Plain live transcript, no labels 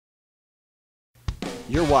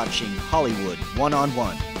You're watching Hollywood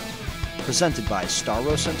One-on-One, presented by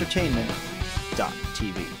Starros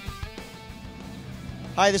Entertainment.tv.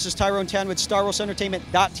 Hi, this is TYRONE TANN with Starros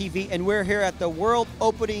Entertainment.tv, and we're here at the world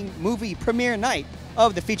opening movie premiere night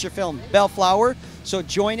of the feature film Bellflower. So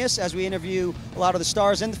join us as we interview a lot of the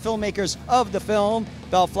stars and the filmmakers of the film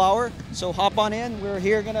Bellflower. So hop on in. We're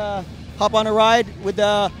here gonna hop on a ride with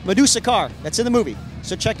the Medusa car that's in the movie.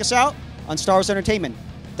 So check us out on Starros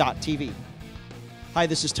Entertainment.tv. Hi,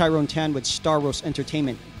 this is TYRONE TANN with Starros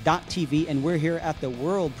Entertainment.tv, and we're here at the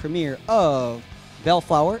world premiere of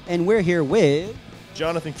Bellflower, and we're here with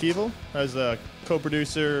Jonathan KEEVIL as a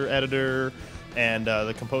co-producer, editor, and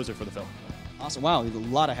the composer for the film. Awesome! Wow, a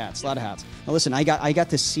lot of hats, a lot of hats. Now, listen, I got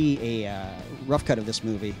to see a rough cut of this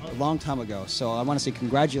movie a long time ago, so I want to say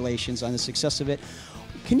congratulations on the success of it.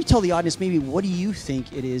 Can you tell the audience maybe what do you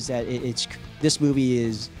think it is that this movie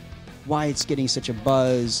is? Why it's getting such a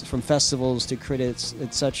buzz from festivals to critics,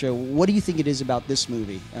 etc. What do you think it is about this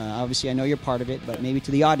movie? Obviously, I know you're part of it, but maybe to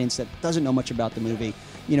the audience that doesn't know much about the movie,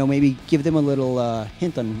 you know, maybe give them a little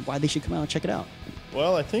hint on why they should come out and check it out.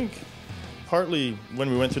 Well, I think partly when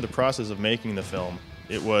we went through the process of making the film,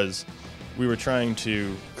 it was we were trying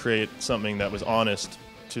to create something that was honest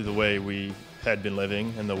to the way we had been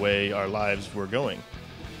living and the way our lives were going.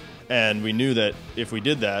 And we knew that if we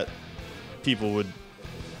did that, people would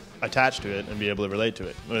attach to it and be able to relate to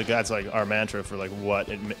it. Like, that's like our mantra for like what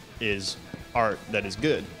it is art that is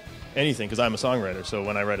good. Anything, because I'm a songwriter, so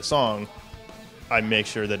when I write a song, I make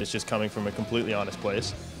sure that it's just coming from a completely honest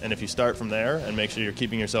place. And if you start from there and make sure you're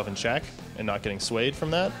keeping yourself in check and not getting swayed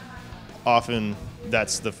from that, often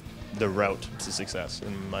that's the route to success,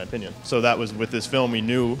 in my opinion. So that was with this film. We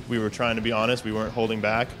knew we were trying to be honest. We weren't holding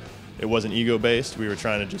back. It wasn't ego-based. We were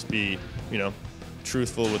trying to just be, you know,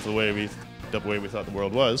 truthful with the way we thought the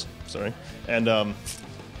world was. Sorry. And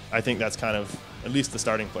I think that's kind of at least the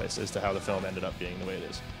starting place as to how the film ended up being the way it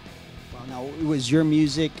is. Well, now, was your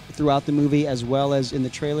music throughout the movie as well as in the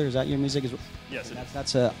trailer? Is that your music? Yes, it is.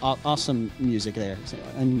 That's awesome music there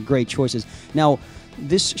and great choices. Now,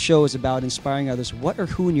 this show is about inspiring others. What or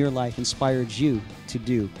who in your life inspired you to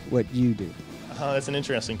do what you do? That's an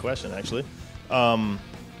interesting question, actually.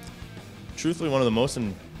 Truthfully, one of the most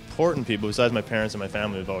important people, besides my parents and my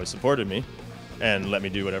family, have always supported me and let me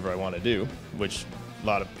do whatever I want to do, which a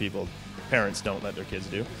lot of parents don't let their kids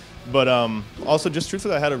do. But also, just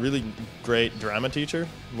truthfully, I had a really great drama teacher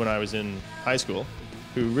when I was in high school,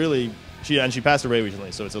 who really, she passed away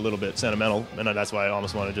recently, so it's a little bit sentimental, and that's why I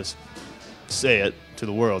almost want to just say it to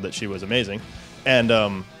the world that she was amazing.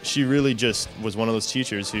 And she really just was one of those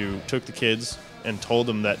teachers who took the kids and told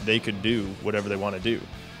them that they could do whatever they want to do,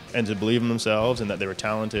 and to believe in themselves and that they were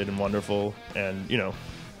talented and wonderful, and you know,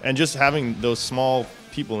 and just having those small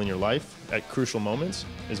people in your life at crucial moments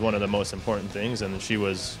is one of the most important things. And she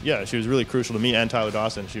was really crucial to me and Tyler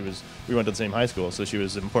Dawson. We went to the same high school, so she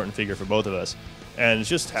was an important figure for both of us. And it's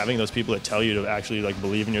just having those people that tell you to actually like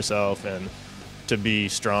believe in yourself and to be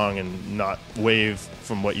strong and not waver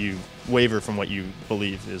from what you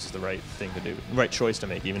believe is the right thing to do, the right choice to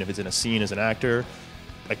make, even if it's in a scene as an actor,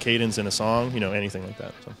 a cadence in a song, you know, anything like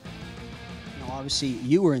that. So. Now, obviously,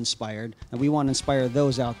 you were inspired, and we want to inspire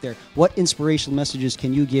those out there. What inspirational messages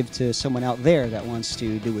can you give to someone out there that wants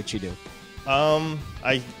to do what you do?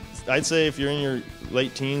 I'd say if you're in your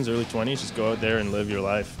late teens, early 20s, just go out there and live your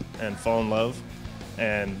life and fall in love,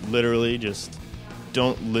 and literally just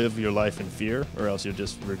don't live your life in fear, or else you'll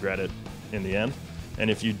just regret it in the end.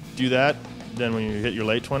 And if you do that, then when you hit your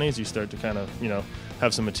late 20s, you start to kind of, you know,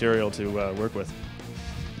 have some material to work with.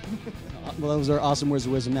 Well, those are awesome words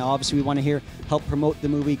of wisdom. Now, obviously, we want to help promote the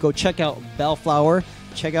movie. Go check out Bellflower.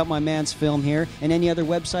 Check out my man's film here. And any other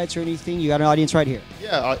websites or anything? You got an audience right here.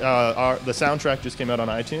 Yeah, the soundtrack just came out on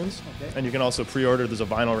iTunes. Okay. And you can also pre-order. There's a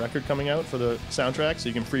vinyl record coming out for the soundtrack, so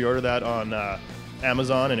you can pre-order that on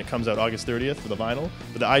Amazon, and it comes out August 30th for the vinyl.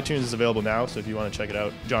 But the iTunes is available now, so if you want to check it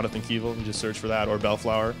out, Jonathan KEEVIL, you just search for that, or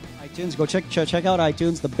Bellflower. iTunes, go check out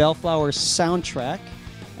iTunes, the Bellflower soundtrack.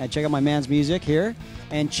 And check out my man's music here.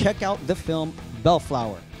 And check out the film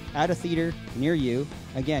Bellflower at a theater near you.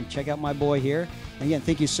 Again, check out my boy here. And again,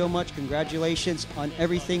 thank you so much. Congratulations on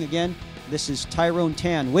everything. Again, this is TYRONE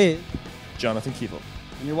TANN with Jonathan KEEVIL.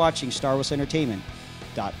 And you're watching Starros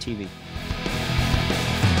Entertainment.tv.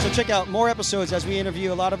 So check out more episodes as we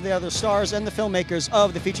interview a lot of the other stars and the filmmakers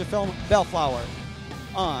of the feature film Bellflower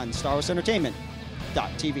on Starros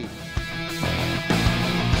Entertainment.tv.